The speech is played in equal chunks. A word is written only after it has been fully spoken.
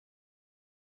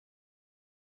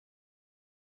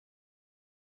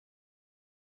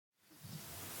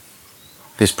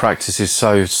this practice is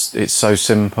it's so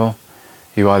simple.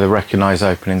 You either recognize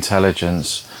open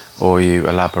intelligence or you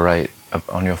elaborate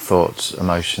on your thoughts,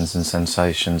 emotions and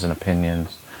sensations and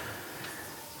opinions.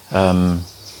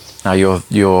 Now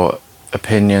your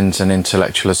opinions and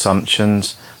intellectual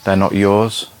assumptions, they're not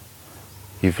yours.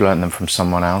 You've learnt them from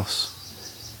someone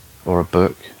else or a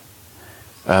book.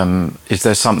 Is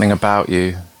there something about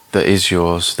you that is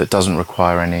yours, that doesn't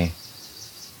require any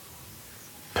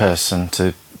person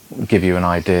to give you an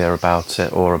idea about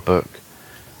it or a book?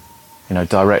 You know,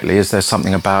 directly, is there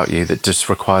something about you that just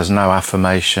requires no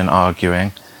affirmation,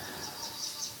 arguing?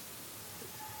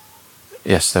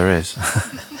 Yes, there is.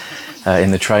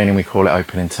 In the training we call it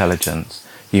open intelligence.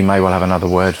 You may well have another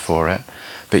word for it,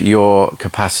 but your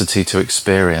capacity to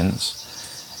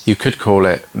experience, you could call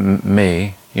it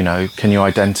me. You know, can you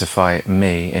identify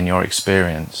me in your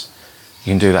experience?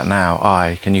 You can do that now.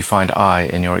 I. Can you find I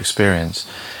in your experience?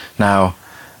 Now,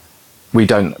 we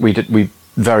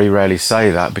very rarely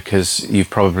say that because you've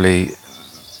probably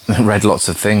read lots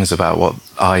of things about what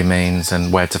I means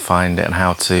and where to find it and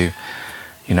how to,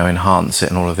 you know, enhance it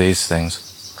and all of these things.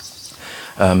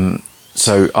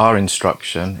 So our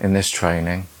instruction in this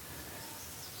training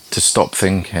to stop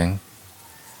thinking,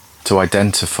 to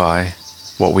identify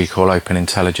what we call open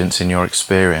intelligence in your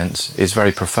experience is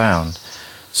very profound.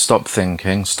 Stop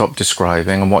thinking, stop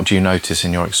describing, and what do you notice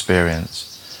in your experience?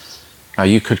 Now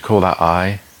you could call that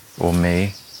I or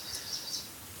me.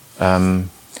 And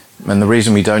the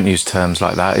reason we don't use terms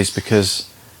like that is because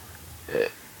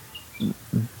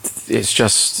it's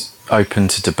just open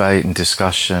to debate and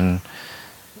discussion,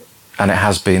 and it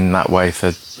has been that way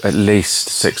for at least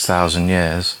 6,000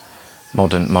 years,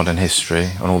 modern history,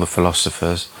 and all the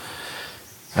philosophers.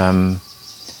 And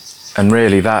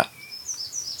really that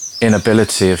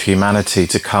inability of humanity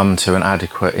to come to an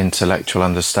adequate intellectual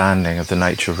understanding of the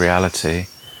nature of reality,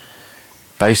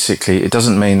 basically it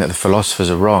doesn't mean that the philosophers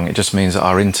are wrong, it just means that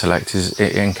our intellect is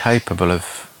incapable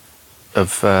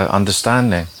of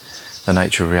understanding the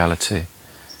nature of reality.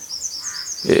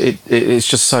 It's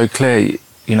just so clear,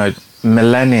 you know,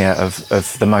 millennia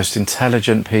of the most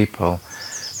intelligent people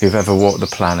who've ever walked the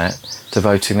planet,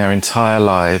 devoting their entire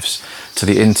lives to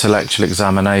the intellectual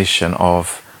examination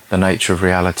of the nature of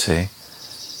reality,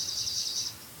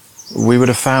 we would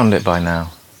have found it by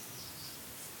now.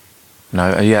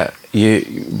 No, yet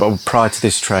prior to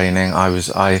this training,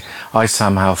 I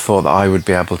somehow thought that I would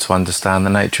be able to understand the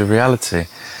nature of reality.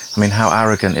 I mean, how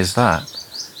arrogant is that?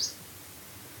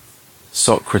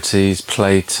 Socrates,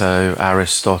 Plato,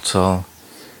 Aristotle,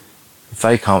 if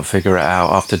they can't figure it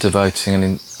out after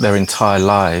devoting their entire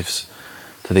lives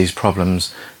to these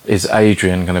problems, is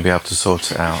Adrian going to be able to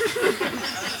sort it out?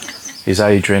 Is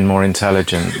Adrian more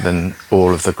intelligent than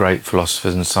all of the great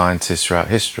philosophers and scientists throughout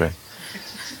history?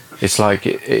 It's like,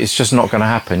 it's just not going to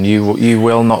happen. You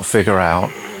will not figure out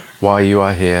why you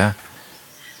are here,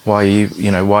 why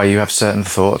you have certain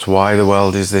thoughts, why the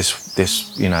world is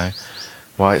this, you know,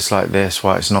 why it's like this,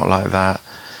 why it's not like that.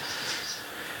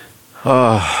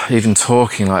 Oh, even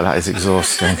talking like that is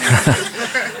exhausting.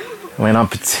 I mean, I'm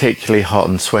particularly hot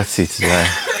and sweaty today.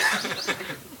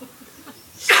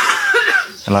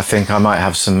 And I think I might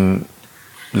have some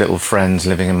little friends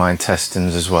living in my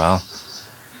intestines as well.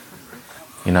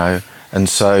 You know, and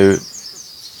so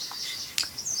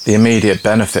the immediate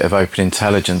benefit of open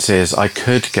intelligence is I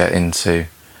could get into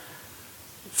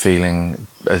feeling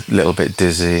a little bit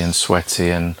dizzy and sweaty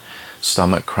and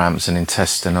stomach cramps and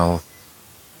intestinal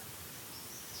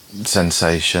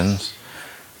sensations,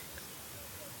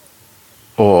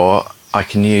 or I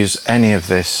can use any of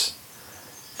this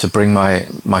to bring my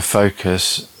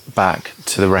focus back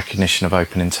to the recognition of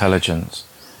open intelligence.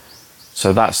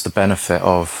 So that's the benefit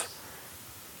of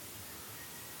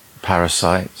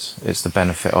parasites. It's the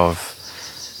benefit of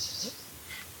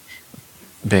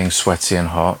being sweaty and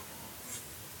hot.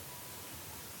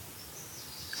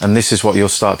 And this is what you'll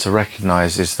start to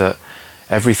recognize, is that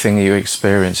everything you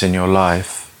experience in your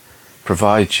life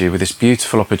provides you with this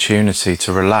beautiful opportunity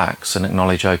to relax and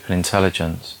acknowledge open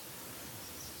intelligence.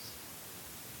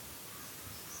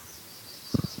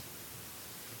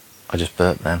 I just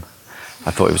burped then.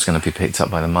 I thought it was going to be picked up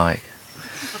by the mic,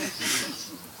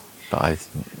 but I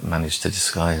managed to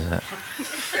disguise it.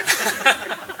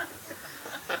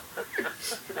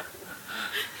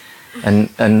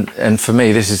 And for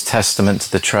me, this is testament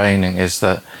to the training, is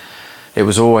that it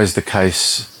was always the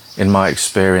case in my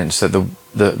experience that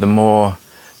the more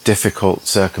difficult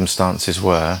circumstances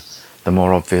were, the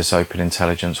more obvious open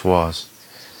intelligence was.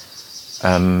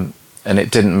 And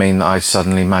it didn't mean that I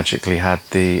suddenly magically had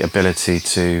the ability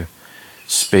to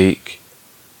speak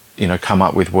come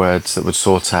up with words that would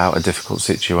sort out a difficult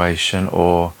situation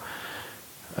or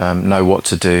know what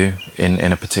to do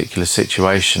in a particular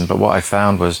situation. But what I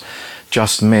found was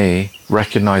just me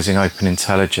recognizing open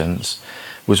intelligence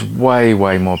was way,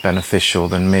 way more beneficial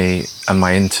than me and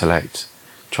my intellect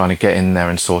trying to get in there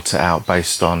and sort it out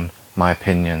based on my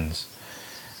opinions,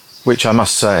 which I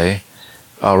must say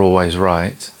are always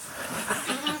right.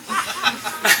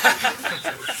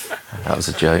 That was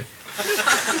a joke.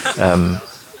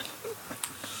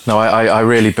 No, I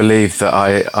really believe that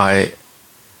I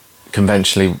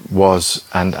conventionally was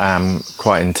and am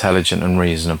quite intelligent and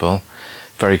reasonable,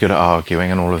 very good at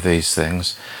arguing and all of these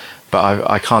things. But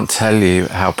I can't tell you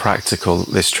how practical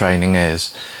this training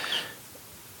is.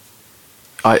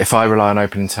 If I rely on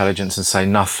open intelligence and say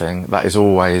nothing, that is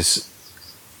always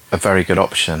a very good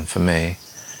option for me.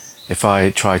 If I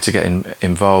try to get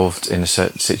involved in a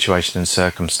certain situation and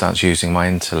circumstance using my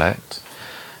intellect,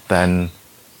 then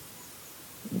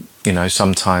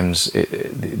sometimes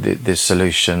the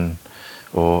solution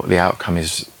or the outcome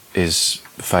is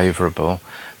favourable,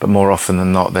 but more often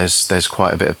than not there's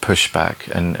quite a bit of pushback,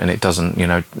 and it doesn't,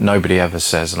 nobody ever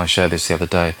says, and I shared this the other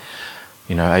day,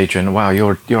 Adrian, wow,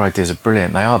 your ideas are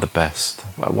brilliant, they are the best,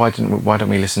 why don't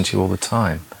we listen to you all the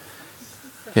time?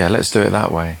 Yeah, let's do it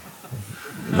that way.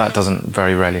 That doesn't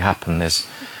very rarely happen. There's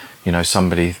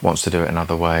somebody wants to do it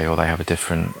another way, or they have a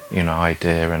different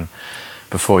idea, and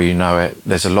before you know it,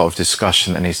 there's a lot of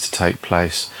discussion that needs to take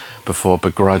place before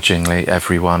begrudgingly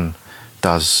everyone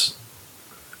does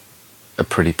a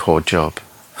pretty poor job.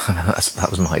 That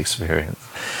was my experience.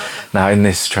 Now, in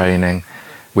this training,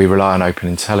 we rely on open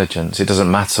intelligence. It doesn't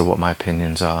matter what my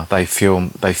opinions are. They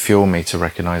fuel me to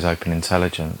recognize open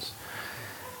intelligence.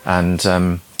 And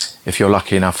if you're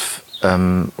lucky enough,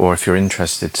 or if you're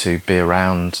interested to be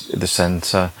around the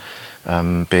centre,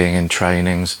 being in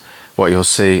trainings, what you'll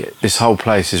see, this whole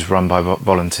place is run by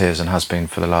volunteers and has been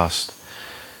for the last,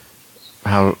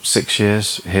 6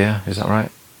 years here, is that right?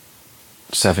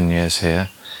 7 years here.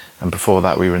 And before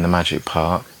that we were in the Magic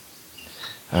Park.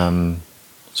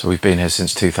 So we've been here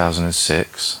since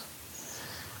 2006.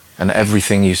 And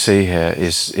everything you see here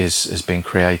has been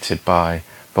created by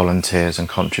volunteers and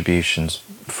contributions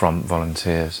from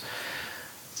volunteers.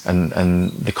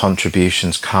 And the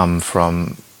contributions come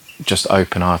from just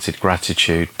open-hearted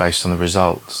gratitude based on the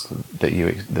results that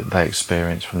they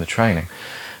experience from the training.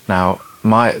 Now,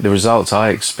 the results I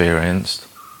experienced,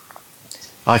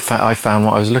 I found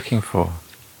what I was looking for.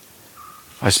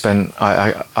 I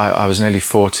was nearly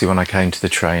 40 when I came to the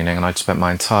training, and I'd spent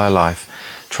my entire life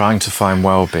trying to find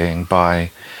well-being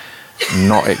by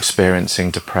not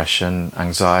experiencing depression,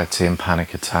 anxiety and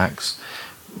panic attacks,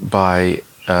 by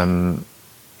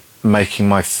making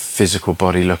my physical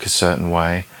body look a certain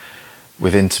way,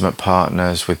 with intimate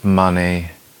partners, with money,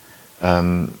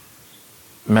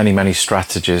 many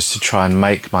strategies to try and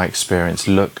make my experience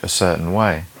look a certain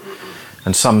way.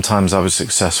 And sometimes I was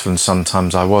successful and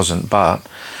sometimes I wasn't, but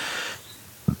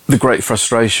the great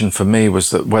frustration for me was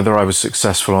that whether I was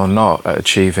successful or not at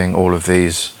achieving all of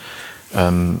these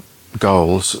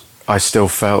goals, I still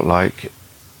felt like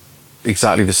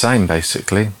exactly the same,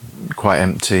 basically, quite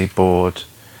empty, bored,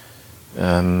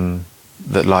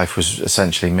 that life was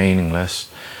essentially meaningless.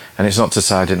 And it's not to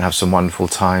say I didn't have some wonderful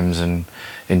times and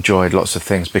enjoyed lots of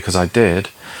things, because I did,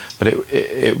 but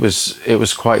it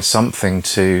was quite something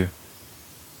to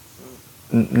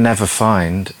never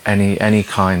find any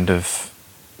kind of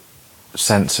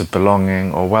sense of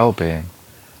belonging or well-being.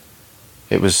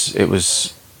 It was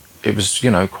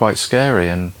quite scary,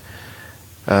 and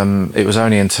it was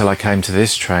only until I came to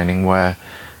this training where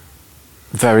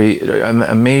very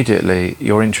immediately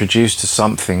you're introduced to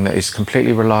something that is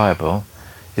completely reliable,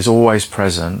 is always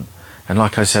present, and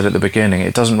like I said at the beginning,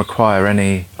 it doesn't require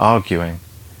any arguing.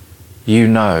 You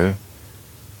know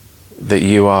that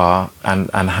you are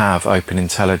and have open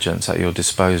intelligence at your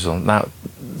disposal. Now,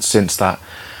 since that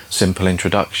simple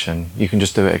introduction, you can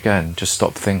just do it again. Just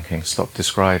stop thinking, stop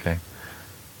describing.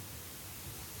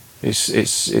 It's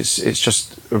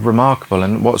just remarkable.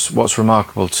 And what's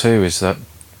remarkable too is that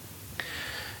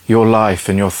your life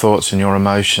and your thoughts and your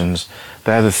emotions,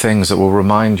 they're the things that will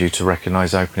remind you to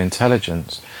recognize open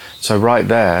intelligence. So right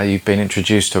there, you've been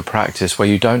introduced to a practice where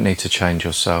you don't need to change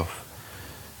yourself.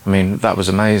 I mean, that was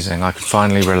amazing. I could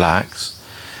finally relax.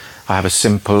 I have a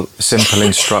simple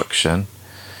instruction.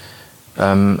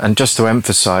 And just to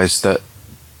emphasize that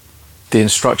the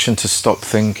instruction to stop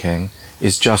thinking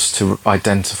is just to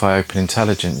identify open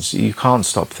intelligence. You can't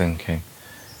stop thinking.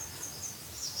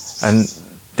 And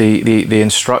the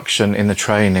instruction in the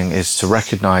training is to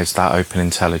recognize that open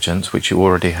intelligence, which you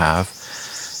already have,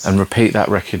 and repeat that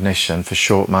recognition for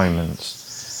short moments.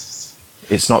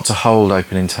 It's not to hold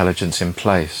open intelligence in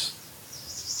place.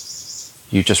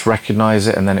 You just recognize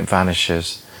it and then it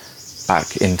vanishes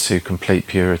back into complete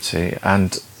purity.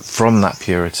 And from that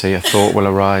purity, a thought will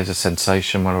arise, a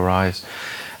sensation will arise.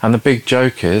 And the big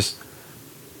joke is,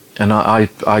 and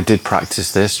I did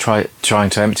practice this, trying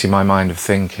to empty my mind of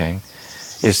thinking,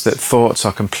 is that thoughts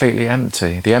are completely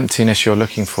empty. The emptiness you're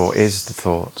looking for is the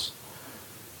thoughts.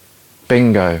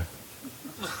 Bingo.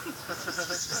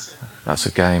 That's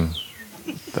a game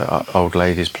that old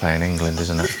ladies play in England,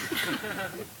 isn't it?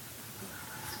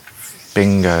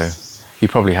 Bingo. You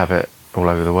probably have it all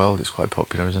over the world. It's quite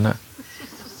popular, isn't it?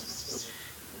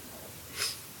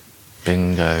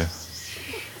 Bingo.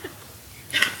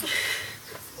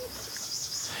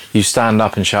 You stand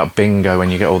up and shout bingo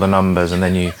when you get all the numbers, and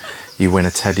then you win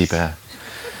a teddy bear.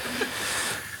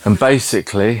 And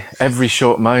basically, every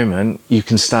short moment, you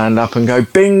can stand up and go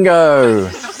bingo,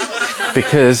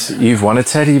 because you've won a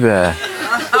teddy bear.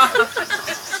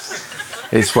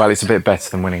 It's a bit better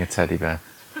than winning a teddy bear.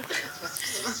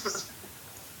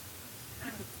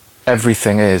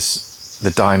 Everything is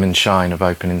the diamond shine of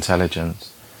open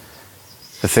intelligence.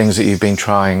 The things that you've been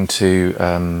trying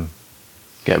to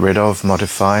get rid of,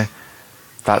 modify,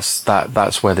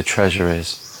 that's where the treasure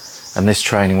is. And this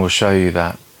training will show you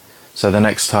that. So the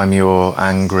next time you're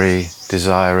angry,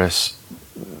 desirous,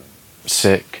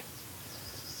 sick,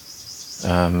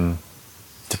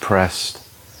 depressed,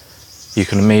 you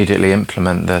can immediately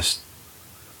implement this.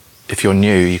 If you're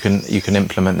new, you can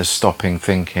implement the stopping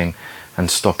thinking and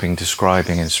stopping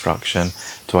describing instruction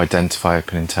to identify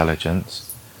open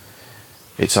intelligence.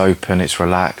 It's open, it's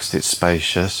relaxed, it's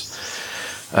spacious.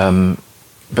 But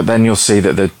then you'll see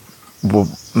that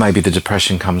maybe the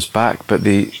depression comes back, but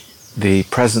the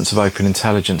presence of open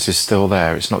intelligence is still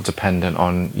there. It's not dependent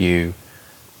on you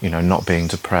not being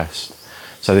depressed.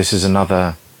 So this is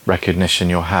another recognition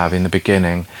you'll have. In the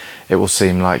beginning, it will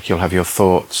seem like you'll have your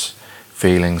thoughts,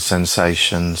 feelings,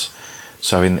 sensations.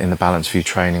 So in the Balanced View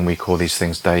training, we call these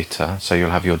things data. So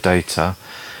you'll have your data,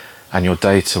 and your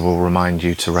data will remind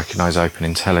you to recognize open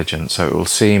intelligence. So it will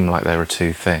seem like there are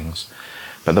two things.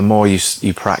 But the more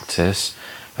you practice,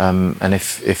 and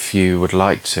if you would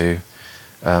like to,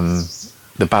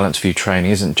 the Balanced View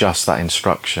training isn't just that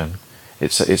instruction.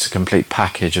 It's a complete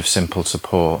package of simple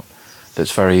support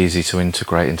that's very easy to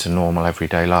integrate into normal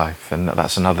everyday life. And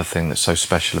that's another thing that's so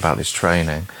special about this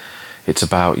training. It's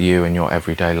about you and your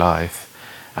everyday life,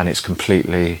 and it's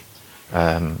completely,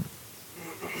 you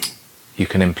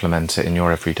can implement it in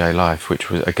your everyday life, which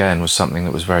was something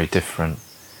that was very different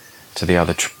to the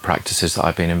other practices that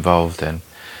I've been involved in,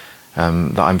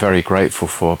 that I'm very grateful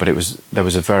for. But there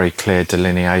was a very clear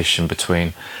delineation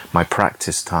between my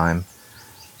practice time,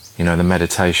 the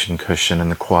meditation cushion and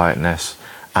the quietness,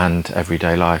 and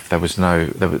everyday life. They were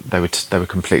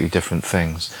completely different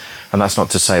things. And that's not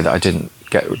to say that I didn't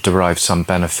derive some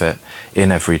benefit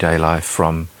in everyday life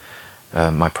from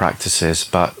my practices,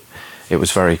 but it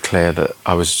was very clear that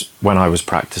when I was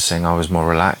practicing, I was more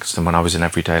relaxed, and when I was in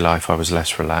everyday life, I was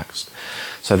less relaxed.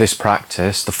 So this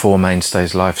practice, the 4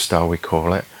 mainstays lifestyle, we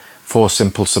call it, 4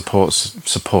 simple supports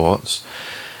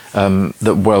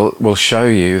that will show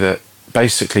you that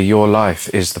basically your life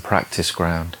is the practice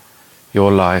ground.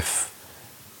 Your life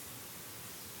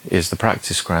is the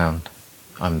practice ground.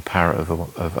 I'm the parrot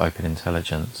of open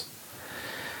intelligence.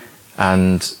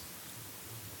 And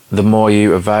the more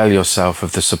you avail yourself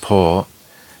of the support,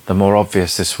 the more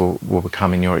obvious this will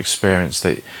become in your experience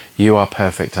that you are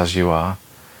perfect as you are.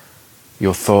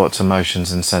 Your thoughts,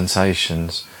 emotions and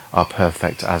sensations are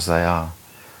perfect as they are,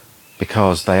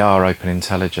 because they are open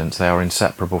intelligence. They are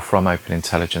inseparable from open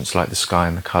intelligence, like the sky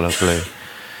and the colour blue.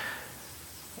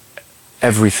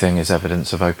 Everything is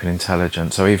evidence of open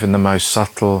intelligence. So even the most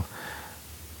subtle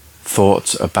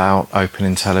thoughts about open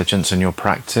intelligence and your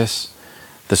practice,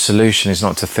 the solution is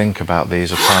not to think about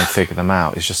these or try and figure them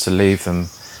out. It's just to leave them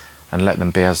and let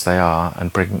them be as they are,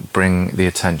 and bring the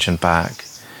attention back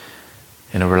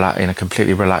in a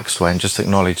completely relaxed way, and just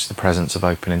acknowledge the presence of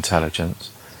open intelligence.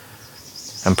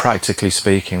 And practically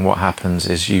speaking, what happens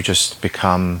is you just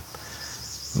become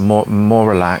more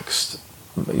relaxed.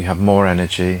 You have more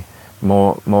energy,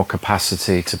 more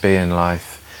capacity to be in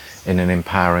life in an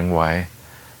empowering way,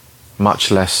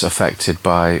 much less affected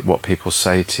by what people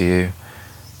say to you,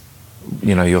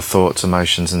 your thoughts,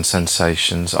 emotions and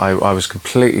sensations. I was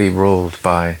completely ruled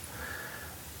by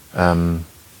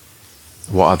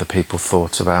what other people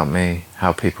thought about me,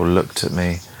 how people looked at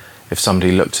me. If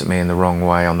somebody looked at me in the wrong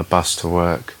way on the bus to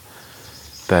work,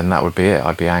 then that would be it.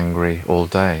 I'd be angry all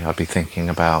day. I'd be thinking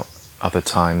about other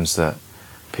times that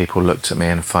people looked at me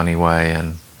in a funny way,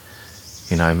 and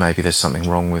you know, maybe there's something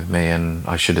wrong with me and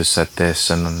I should have said this,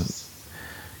 and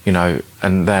you know,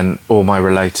 and then all my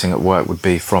relating at work would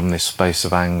be from this space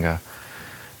of anger.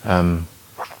 And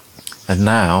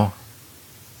now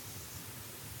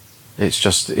it's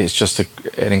just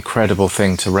an incredible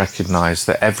thing to recognize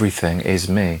that everything is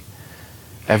me.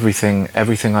 Everything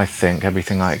I think,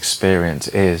 everything I experience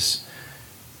is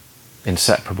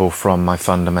inseparable from my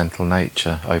fundamental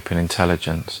nature, open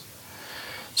intelligence.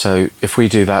 So if we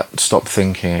do that, stop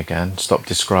thinking again, stop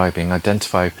describing,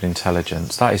 identify open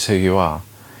intelligence, that is who you are.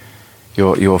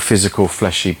 Your physical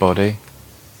fleshy body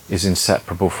is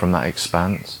inseparable from that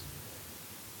expanse.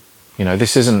 You know,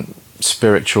 this isn't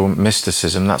spiritual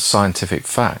mysticism, that's scientific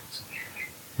fact.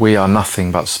 We are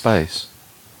nothing but space.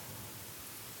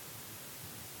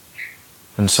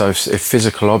 And so if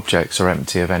physical objects are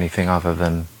empty of anything other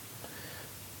than,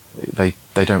 they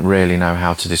don't really know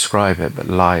how to describe it, but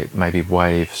light, maybe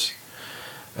waves,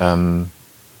 and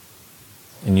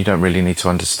you don't really need to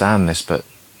understand this, but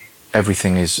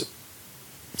everything is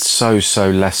so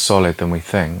less solid than we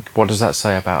think. What does that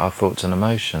say about our thoughts and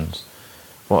emotions?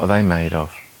 What are they made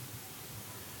of?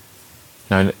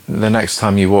 You know, the next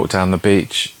time you walk down the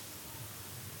beach,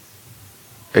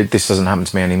 this doesn't happen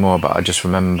to me anymore, but I just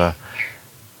remember,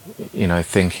 you know,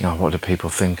 thinking, oh, what do people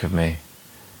think of me?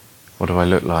 What do I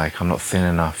look like? I'm not thin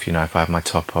enough, you know, if I have my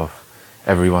top off.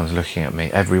 Everyone's looking at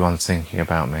me. Everyone's thinking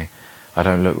about me. I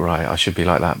don't look right. I should be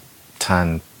like that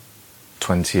tan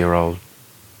 20-year-old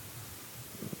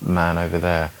man over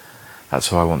there. That's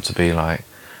who I want to be like.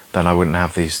 Then I wouldn't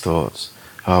have these thoughts.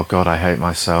 Oh God, I hate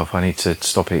myself. I need to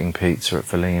stop eating pizza at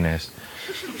Fellini's.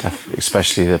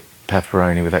 Especially the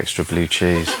pepperoni with extra blue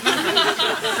cheese.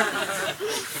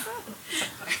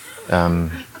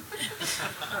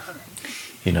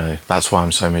 You know, that's why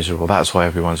I'm so miserable. That's why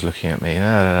everyone's looking at me.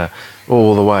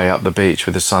 All the way up the beach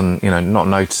with the sun, you know, not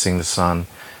noticing the sun,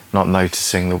 not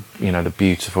noticing the, you know, the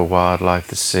beautiful wildlife,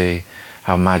 the sea,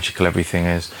 how magical everything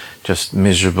is. Just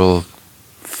miserable,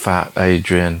 fat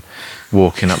Adrian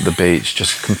walking up the beach,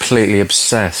 just completely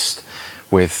obsessed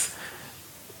with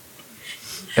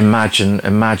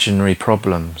imaginary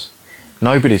problems.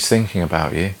 Nobody's thinking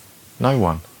about you. No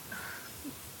one.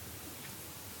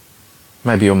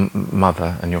 Maybe your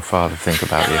mother and your father think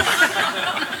about you.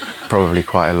 Probably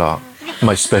quite a lot.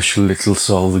 My special little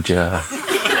soldier.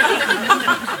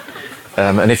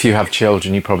 And if you have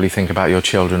children, you probably think about your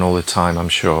children all the time, I'm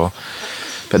sure.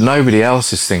 But nobody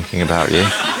else is thinking about you.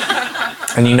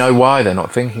 And you know why they're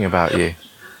not thinking about you?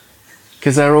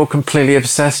 Because they're all completely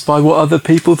obsessed by what other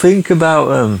people think about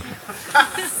them.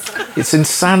 It's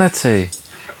insanity.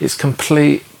 It's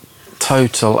complete,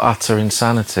 total, utter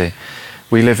insanity.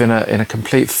 We live in a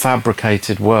complete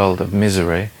fabricated world of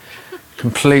misery,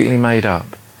 completely made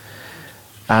up.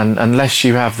 And unless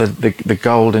you have the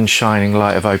golden shining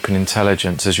light of open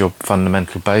intelligence as your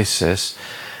fundamental basis,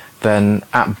 then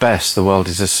at best the world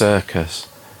is a circus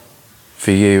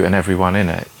for you and everyone in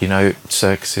it. You know,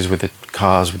 circuses with the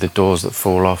cars with the doors that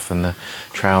fall off and the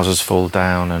trousers fall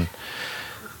down, and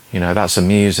you know, that's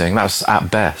amusing. That's at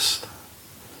best.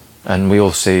 And we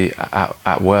all see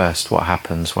at worst what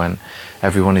happens when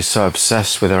everyone is so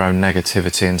obsessed with their own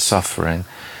negativity and suffering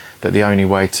that the only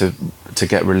way to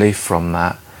get relief from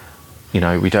that, you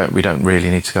know, we don't really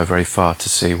need to go very far to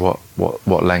see what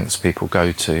lengths people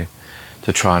go to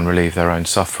try and relieve their own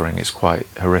suffering. It's quite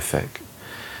horrific.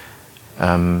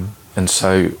 And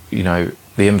so, you know,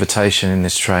 the invitation in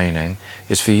this training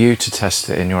is for you to test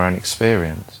it in your own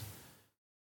experience.